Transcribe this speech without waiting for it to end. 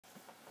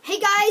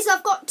guys,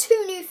 I've got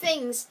 2 new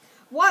things.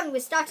 1, we're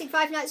starting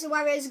Five Nights at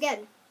Wario's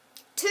again.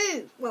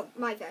 2, well,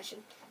 my version.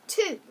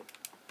 2.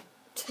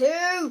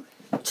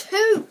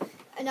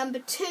 And number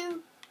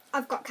 2,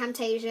 I've got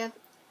Camtasia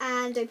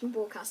and Open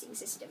Broadcasting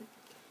System.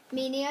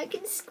 Meaning I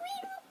can screen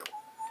record,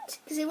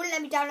 because it wouldn't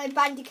let me download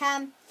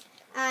Bandicam.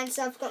 And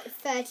so I've got a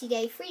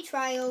 30-day free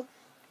trial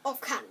of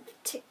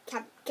Camtasia.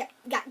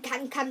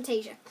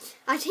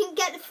 I didn't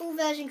get the full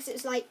version because it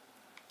was like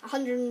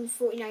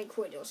 149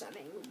 quid or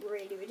something.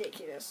 Really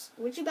ridiculous.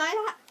 Would you buy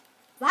that?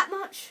 That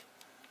much?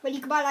 Well, you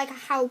could buy like a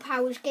How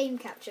Powers game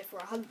capture for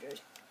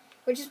 100,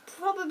 which is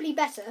probably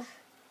better.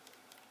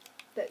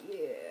 But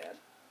yeah.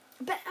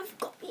 But I've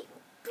got it.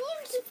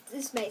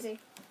 It's amazing.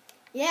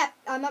 Yeah,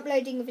 I'm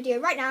uploading a video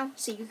right now,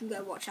 so you can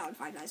go watch out on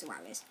Five Nights at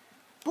Wario's.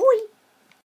 Boy!